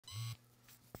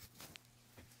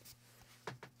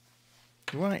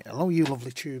Right, hello you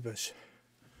lovely tubers.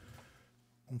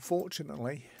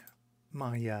 Unfortunately,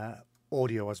 my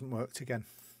audio hasn't worked again.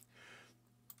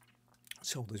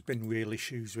 So there's been real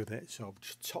issues with it. So I've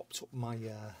just topped up my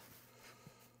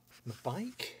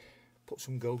bike, put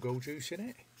some go-go juice in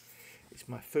it. It's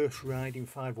my first ride in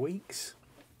 5 weeks.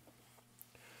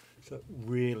 So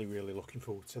really looking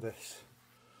forward to this.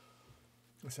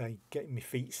 I say, getting my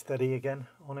feet steady again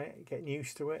on it, getting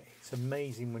used to it. It's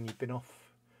amazing when you've been off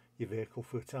your vehicle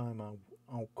for a time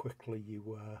how quickly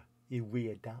you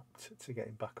readapt to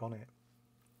getting back on it.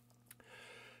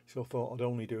 So I thought I'd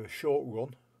only do a short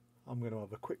run. I'm going to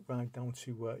have a quick ride down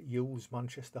to Youles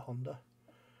Manchester Honda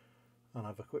and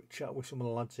have a quick chat with some of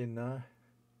the lads in there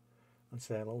and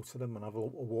say hello to them and have a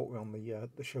walk around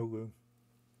the showroom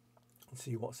and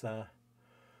see what's there.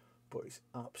 But it's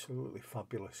absolutely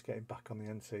fabulous getting back on the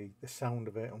NC. The sound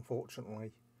of it,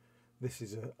 unfortunately, this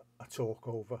is a talk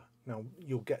over. Now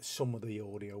you'll get some of the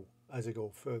audio as I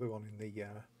go further on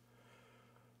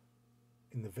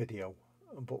in the video,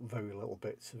 but very little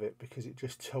bits of it because it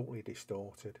just totally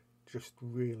distorted. Just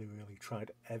really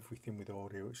tried everything with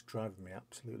audio. It's driving me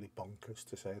absolutely bonkers,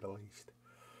 to say the least.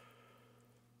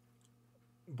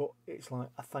 But it's like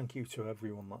a thank you to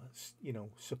everyone that's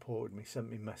supported me,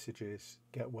 sent me messages,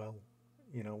 get well.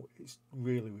 It's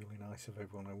really nice of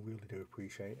everyone. I really do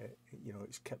appreciate it.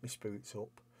 It's kept my spirits up.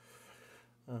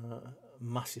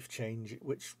 Massive change,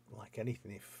 which, like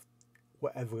anything, if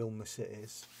whatever illness it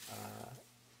is,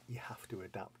 you have to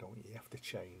adapt, don't you? You have to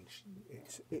change.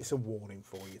 It's a warning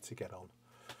for you to get on.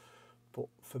 But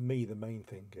for me, the main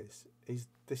thing is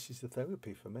this is the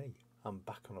therapy for me. I'm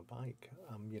back on a bike.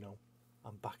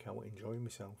 I'm back out enjoying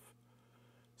myself.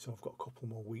 So I've got a couple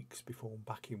more weeks before I'm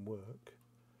back in work.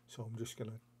 So I'm just going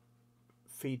to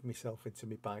feed myself into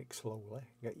my bike slowly,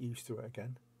 get used to it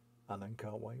again, and then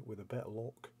can't wait. With a bit of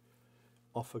luck,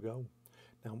 off I go.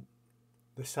 Now,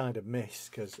 the side of miss,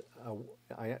 because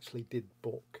I actually did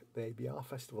book the ABR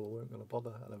festival. I weren't going to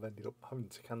bother, and I've ended up having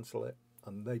to cancel it,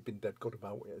 and they've been dead good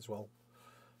about it as well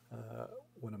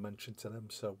when I mentioned to them.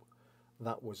 So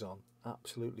that was on.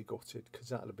 Absolutely gutted, because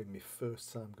that had been my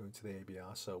first time going to the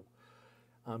ABR. So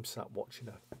I'm sat watching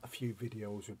a few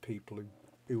videos with people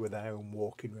who were there and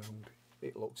walking around.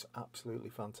 It looks absolutely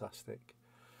fantastic.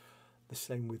 The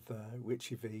same with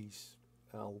Richie V's.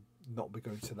 I'll not be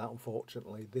going to that,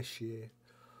 unfortunately, this year.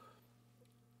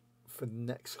 For the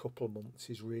next couple of months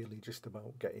is really just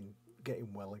about getting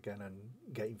well again, and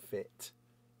getting fit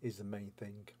is the main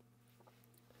thing.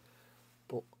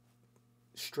 But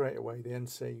straight away, the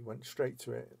NC went straight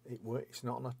to it. It's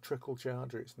not on a trickle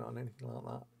charger. It's not on anything like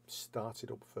that.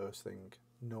 Started up first thing,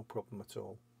 no problem at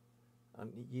all.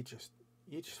 And you just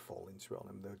fall into it on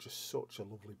them. They're just such a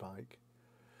lovely bike.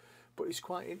 But it's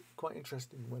quite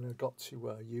interesting. When I got to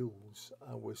Youles,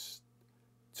 I was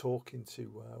talking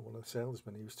to one of the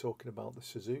salesmen. He was talking about the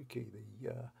Suzuki,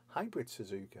 the hybrid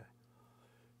Suzuki.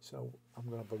 So I'm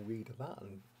going to have a read of that,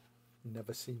 and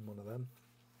never seen one of them.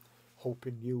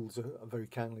 Hoping Youles are very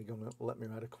kindly going to let me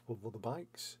ride a couple of other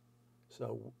bikes.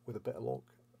 So with a bit of luck,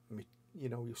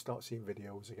 you'll start seeing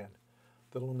videos again.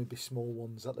 There'll only be small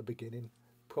ones at the beginning,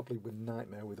 probably with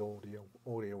nightmare with audio.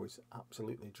 Audio is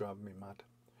absolutely driving me mad.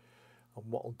 And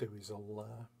what I'll do is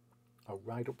I'll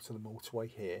ride up to the motorway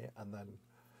here, and then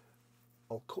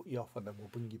I'll cut you off, and then we'll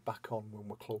bring you back on when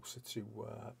we're closer to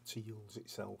Youles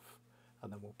itself,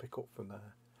 and then we'll pick up from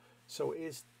there. So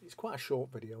it's quite a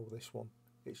short video, this one.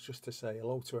 It's just to say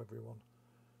hello to everyone.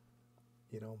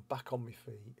 I'm back on my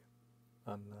feet,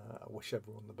 and I wish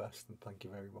everyone the best, and thank you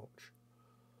very much.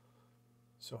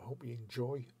 So I hope you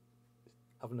enjoy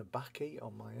having a backie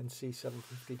on my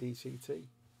NC750 DCT.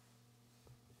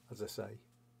 As I say,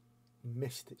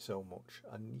 missed it so much,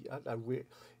 and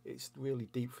it's really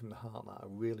deep from the heart that I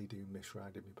really do miss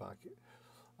riding my bike.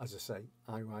 As I say,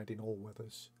 I ride in all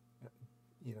weathers,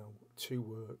 to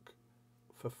work,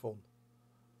 for fun,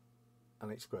 and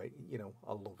it's great.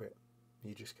 I love it.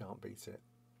 You just can't beat it.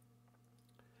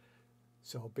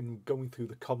 So I've been going through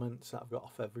the comments that I've got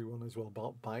off everyone as well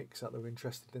about bikes that they're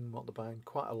interested in, what they're buying.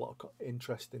 Quite a lot of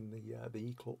interest in the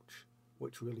e-clutch,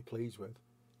 which really pleased with,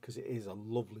 because it is a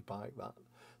lovely bike. That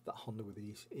Honda with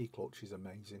the e-clutch is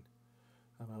amazing,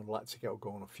 and I'd like to get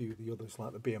going on a few of the others,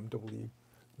 like the BMW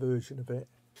version of it.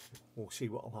 We'll see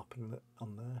what will happen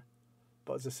on there.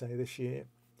 But as I say, this year,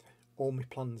 all my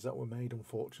plans that were made,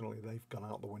 unfortunately, they've gone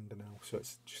out the window now. So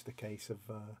it's just a case of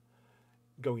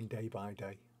going day by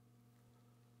day.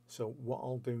 So what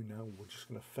I'll do now, we're just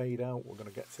going to fade out. We're going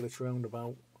to get to this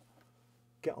roundabout,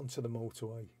 get onto the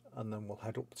motorway, and then we'll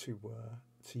head up to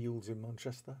Youles in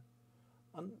Manchester.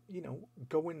 And,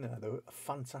 go in there. They're a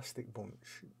fantastic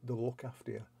bunch. They'll look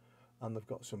after you. and they've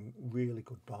got some really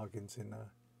good bargains in there.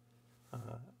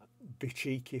 Be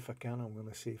cheeky if I can. I'm going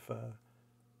to see if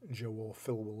Joe or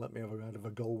Phil will let me have a ride of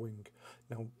a gullwing.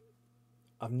 Now,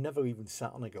 I've never even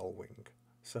sat on a gullwing,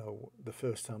 so the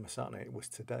first time I sat on it was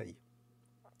today,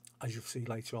 as you'll see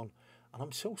later on, and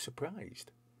I'm so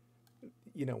surprised,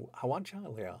 you know, how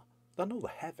agile they are. I know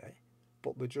they're heavy,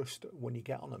 but they're just, when you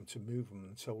get on them to move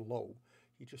them so low,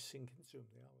 you just sink into them.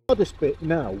 The hardest bit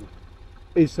now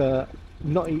is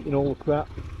not eating all the crap,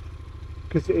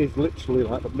 because it is literally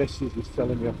like the missus is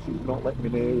telling me she's not letting me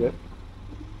near it,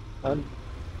 and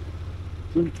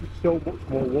drinking so much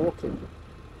more water.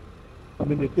 I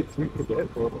mean, I did drink a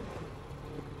bit, but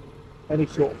any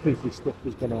sort of fizzy stuff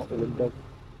has gone out the window.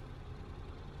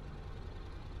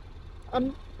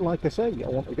 And like I say, I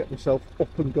want to get myself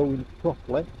up and going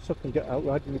properly so I can get out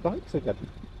riding the bikes again.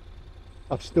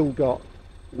 I've still got,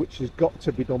 which has got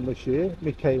to be done this year,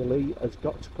 my Kaylee has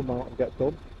got to come out and get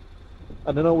done.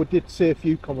 And I know I did see a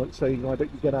few comments saying, why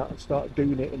don't you get out and start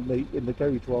doing it in the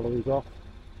garage while I was off.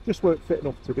 Just weren't fit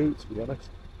enough to do it, to be honest.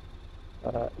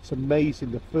 It's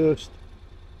amazing, the first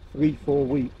 3-4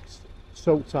 weeks,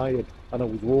 so tired, and I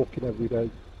was walking every day.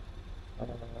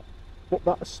 But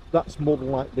that's more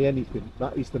than likely anything.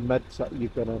 That is the meds that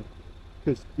you've been on,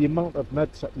 because the amount of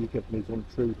meds that you give me is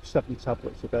untrue. 7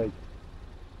 tablets a day.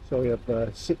 So I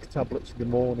have 6 tablets in the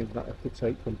morning that I have to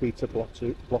take, from beta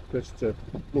blockers to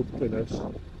blood thinners,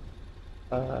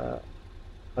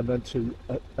 and then to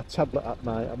a tablet at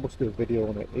night. I must do a video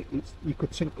on it. It's, you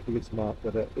could think of it smart,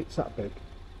 but it's that big.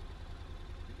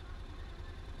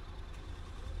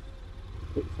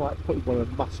 It's like putting one of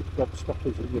the massive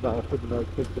gobstoppers in your mouth and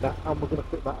thinking, how am I going to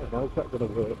fit that in? How's that going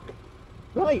to work?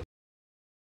 Right.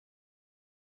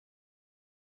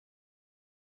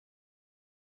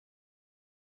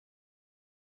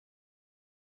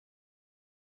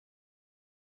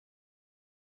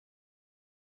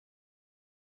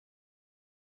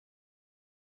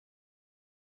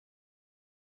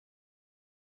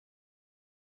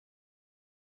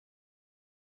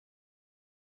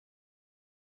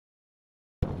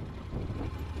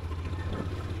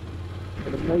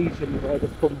 Amazing where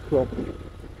they've come from.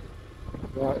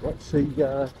 Right, let's see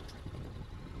what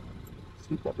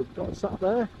they've got sat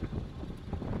there.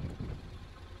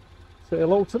 Say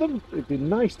hello to them. It'd be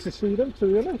nice to see them, to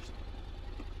be honest.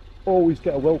 Always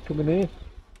get a welcome in here.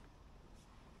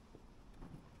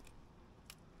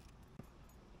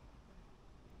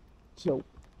 So,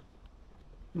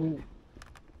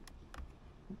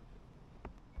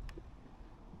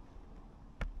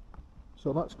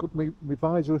 so that's good. My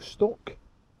visor is stuck.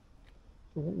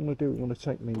 So what I'm going to do, I'm going to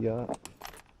take my gloves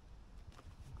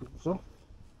off.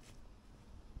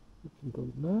 You can go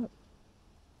in there.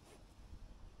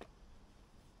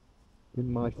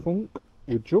 In my funk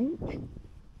with junk. And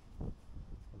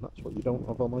that's what you don't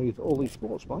have on all these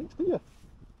sports bikes, do you? There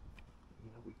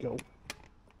we go.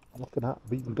 Look at that,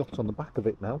 I've even got on the back of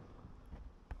it now.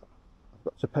 I've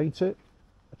got to paint it.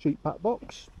 A cheap back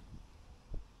box.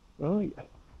 Right.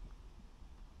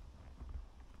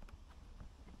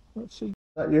 Let's see. Is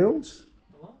that Youles?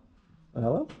 Hello.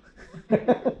 Hello.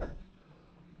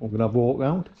 We're going to have a walk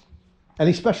round.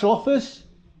 Any special offers?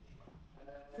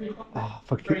 Free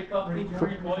coffee,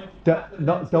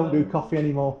 don't do coffee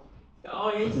anymore.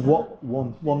 Oh, yeah.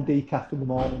 One decaf in the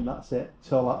morning, that's it.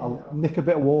 So I'll nick a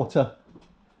bit of water.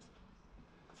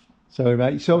 Sorry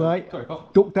mate, it's alright.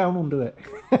 Duck down under it.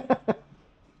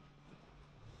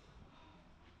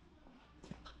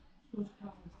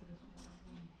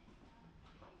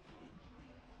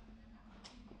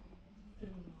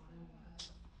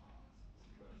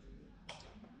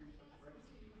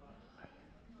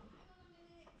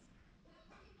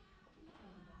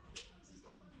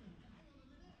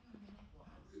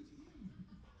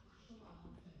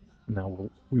 Now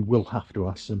we will have to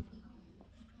ask them,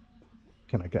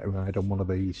 can I get a ride on one of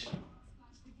these?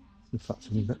 In fact,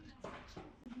 I mean,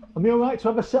 am I alright to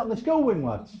have a sit on this gullwing,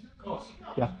 lads? Of course.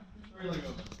 Yeah. Really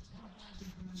good.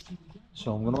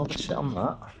 So I'm going to have a sit on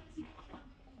that.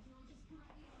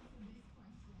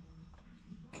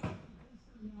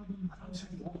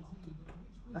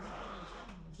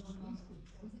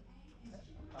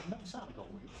 I've never sat on a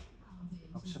gullwing.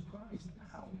 I'm surprised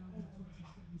how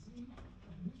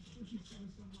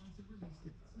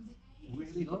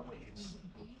really low it is.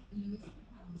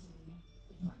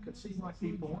 I can see why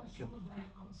people like them.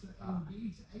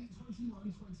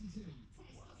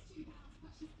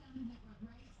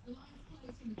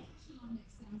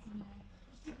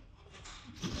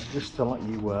 Just to let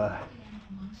you, I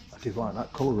did like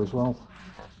that colour as well.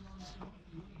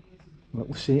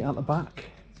 Little seat at the back.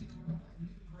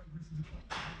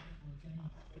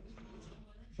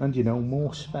 And you know,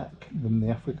 more spec than the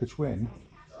Africa Twin,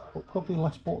 but probably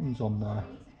less buttons on there.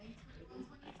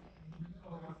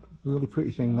 Really pretty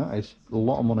thing that is. A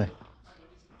lot of money.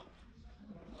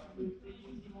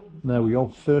 There we go,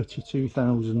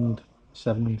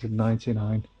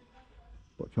 32,799.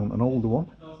 But if you want an older one,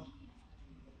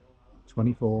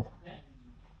 24.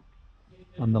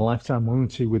 And the lifetime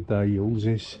warranty with their Youles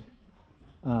is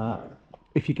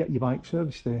if you get your bike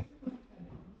serviced there.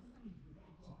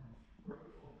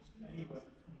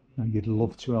 Now you'd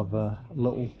love to have a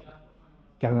little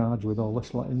garage with all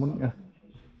this lighting, wouldn't you?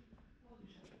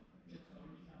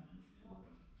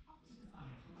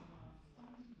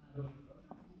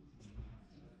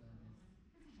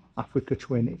 Africa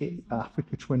Twin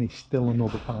is still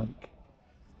another bike.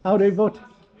 Howdy, bud?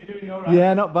 You doing all right?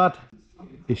 Yeah, not bad.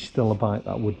 It's still a bike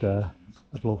that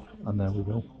I'd love. And there we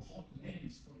go.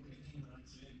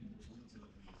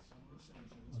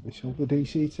 Have we sold the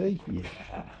DCT?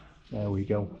 Yeah. There we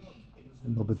go.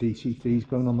 Another DCT's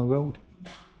going on the road.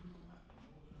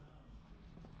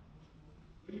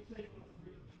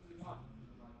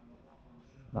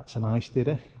 That's a nice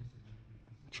Diddy.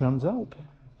 Transalp.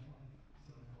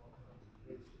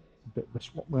 A bit of a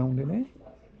swap round in here.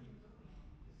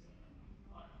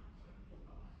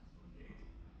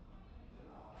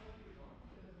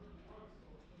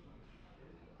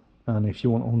 And if you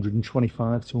want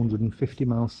 125 to 150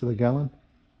 miles to the gallon,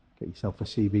 get yourself a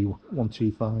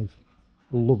CB125.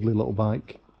 Lovely little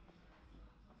bike.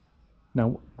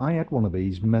 Now, I had one of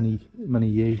these many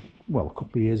years, well, a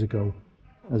couple of years ago,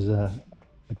 as a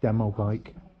demo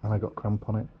bike, and I got cramp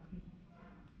on it.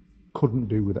 Couldn't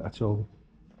do with it at all.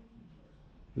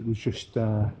 It was just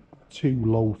too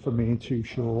low for me and too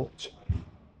short.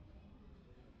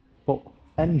 But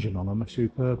engine on them are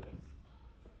superb.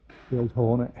 The old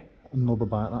Hornet, another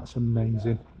bike that's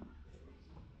amazing.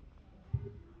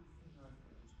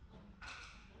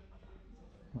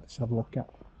 Let's have a look at,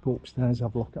 go upstairs,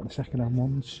 have a look at the second-hand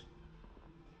ones.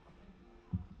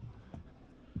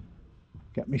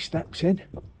 Get my steps in.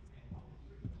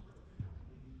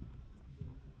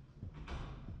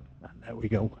 And there we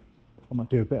go. I might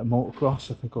do a bit of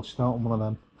motocross. I think I'll start on one of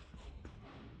them.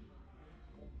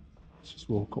 Let's just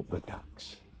walk up the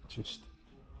decks.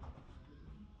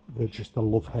 They're just a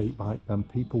love-hate bike. Them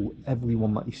people,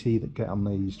 everyone that you see that get on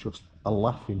these just are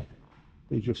laughing.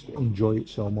 They just enjoy it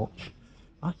so much.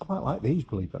 I quite like these,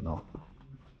 believe it or not.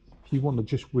 If you want to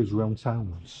just whiz around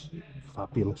towns,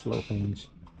 fabulous little things.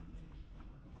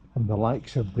 And the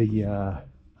likes of the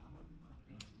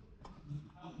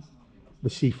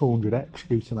C400X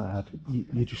scooter that I had,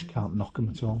 you just can't knock them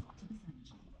at all.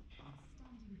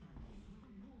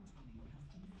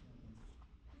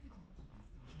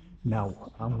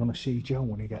 Now, I'm going to see Joe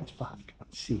when he gets back and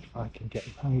see if I can get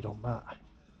paid on that.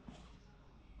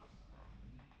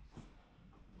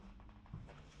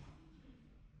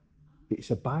 It's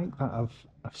a bike that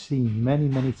I've seen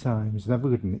many times, never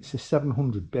ridden. It's a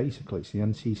 700 basically, it's the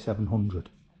NC700.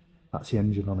 That's the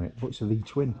engine on it, but it's a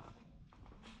V-twin.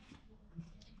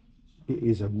 It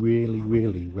is a really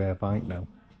rare bike now.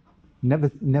 Never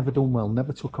done well,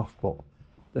 never took off, but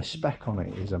the spec on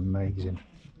it is amazing.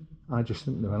 I just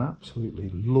think they're an absolutely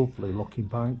lovely looking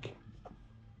bike.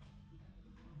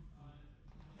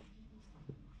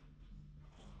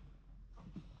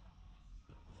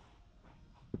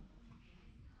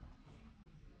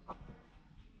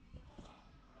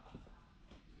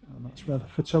 And that's where the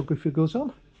photography goes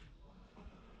on.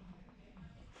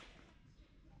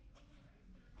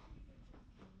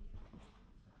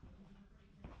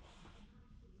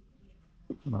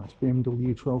 Nice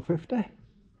BMW 1250.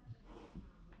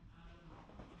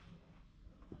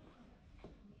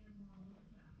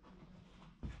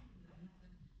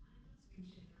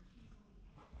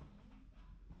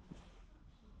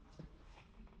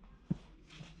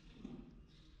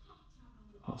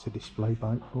 That's a display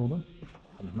bike for them.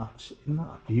 And isn't that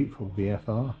a beautiful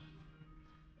VFR?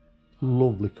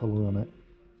 Lovely colour on it.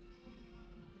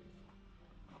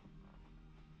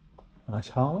 Nice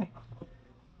Harley.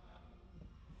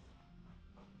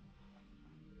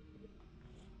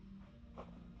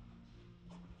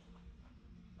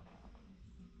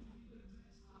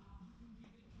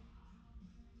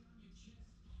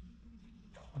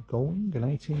 Going an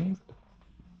 18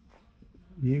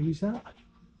 use that.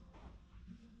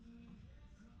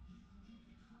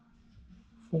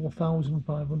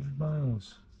 4,500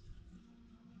 miles.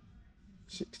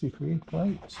 63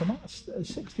 plate. So that's a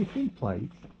 63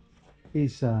 plate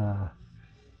is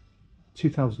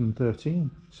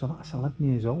 2013. So that's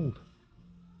 11 years old.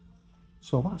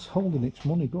 So that's holding its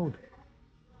money good.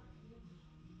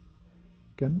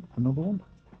 Again, another one.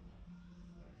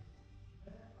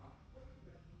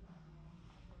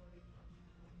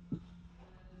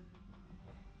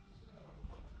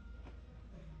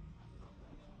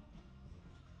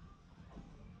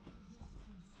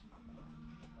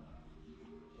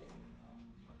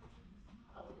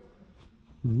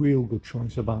 Real good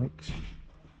choice of bikes.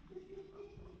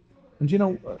 And you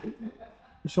know,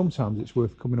 sometimes it's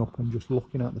worth coming up and just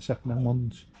looking at the second-hand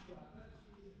ones.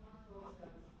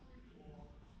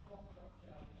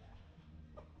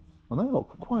 And they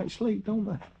look quite sleek, don't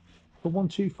they? The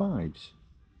 125s,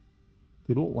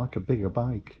 they look like a bigger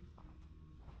bike.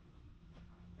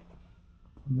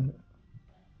 And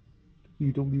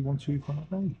the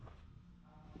UW125A,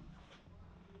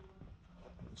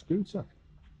 scooter.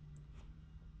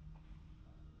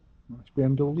 Nice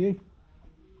BMW.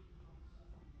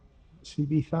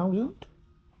 CB1000.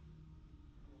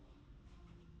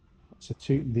 That's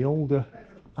the older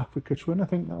Africa Twin, I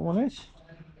think that one is.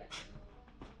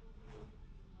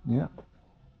 Yeah.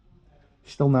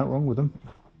 Still not wrong with them.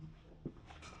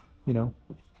 You know,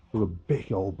 they're a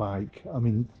big old bike. I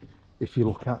mean, if you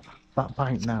look at that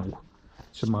bike now,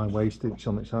 to my waist, it's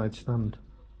on its side stand.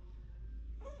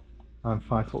 I'm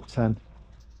 5'10".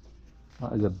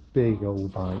 That is a big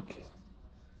old bike.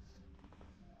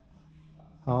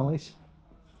 Harleys.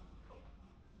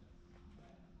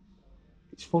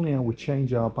 It's funny how we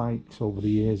change our bikes over the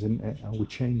years, isn't it? How we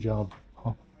change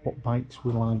what bikes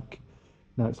we like.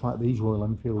 Now it's like these Royal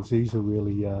Enfields. These are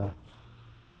really an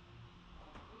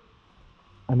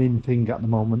in thing at the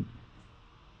moment.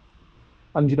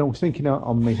 And you know, I was thinking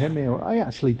on my Hemi, I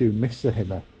actually do miss the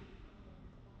Hemi.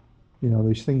 You know,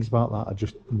 there's things about that I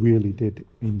just really did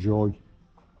enjoy.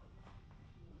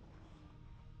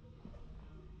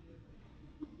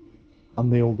 And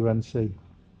the older NC,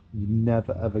 you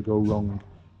never ever go wrong.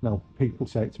 Now, people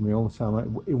say it to me all the time.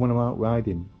 When I'm out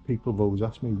riding, people have always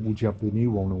asked me, would you have the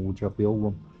new one or would you have the old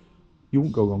one? You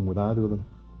won't go wrong with either of them.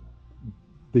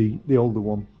 The older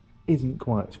one isn't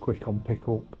quite as quick on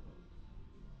pickup,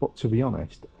 but to be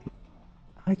honest,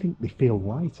 I think they feel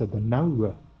lighter, they're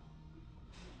narrower.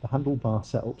 The handlebar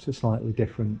setups are slightly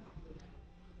different.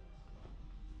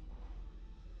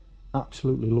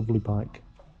 Absolutely lovely bike.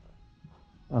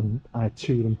 And I had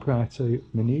two of them prior to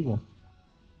my new one.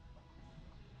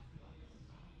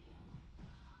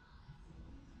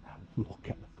 Look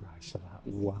at the price of that,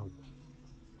 wow.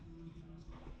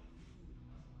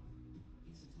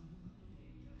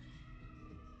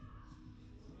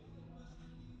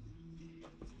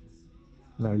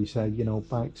 Now you say, you know,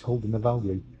 bikes holding the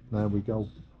value. There we go.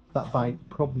 That bike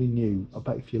probably new. I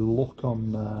bet if you look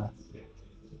on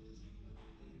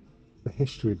the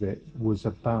history of it, was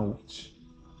about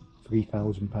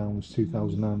 £3,000,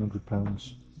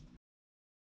 £2,900.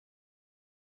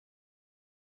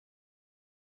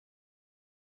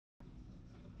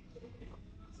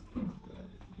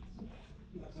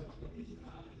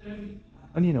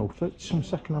 And you know, for some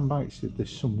second-hand bikes,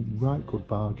 there's some right good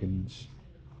bargains.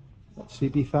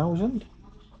 CB1000,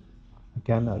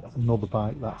 again, another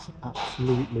bike that's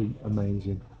absolutely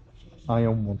amazing. I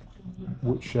own one,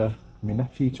 which my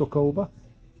nephew took over.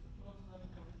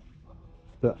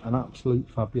 But an absolute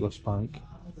fabulous bike.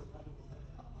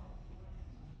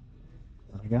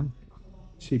 And again,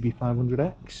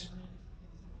 CB500X,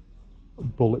 a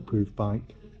bulletproof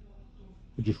bike.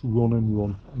 You just run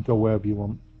and go wherever you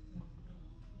want.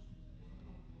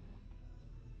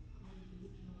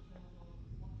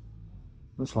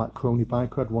 It's like Crony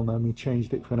Bike had one. I mean,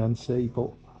 changed it for an NC, but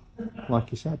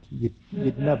like you said,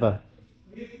 you'd never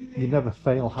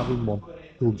fail having one.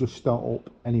 You'll just start up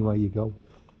anywhere you go.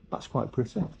 That's quite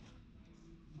pretty. And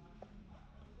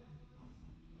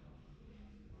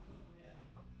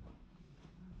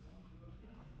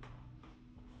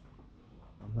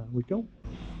there we go.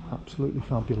 Absolutely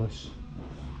fabulous.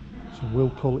 So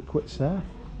we'll call it quits there.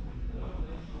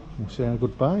 We'll say our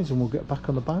goodbyes and we'll get back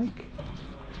on the bike.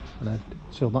 And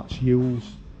so that's Youles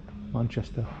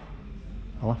Manchester.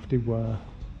 I'll have to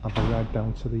have a ride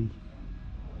down to the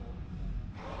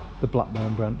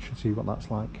Blackburn branch and see what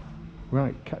that's like.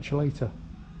 Right, catch you later.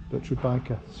 Dutch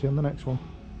Biker. See you on the next one.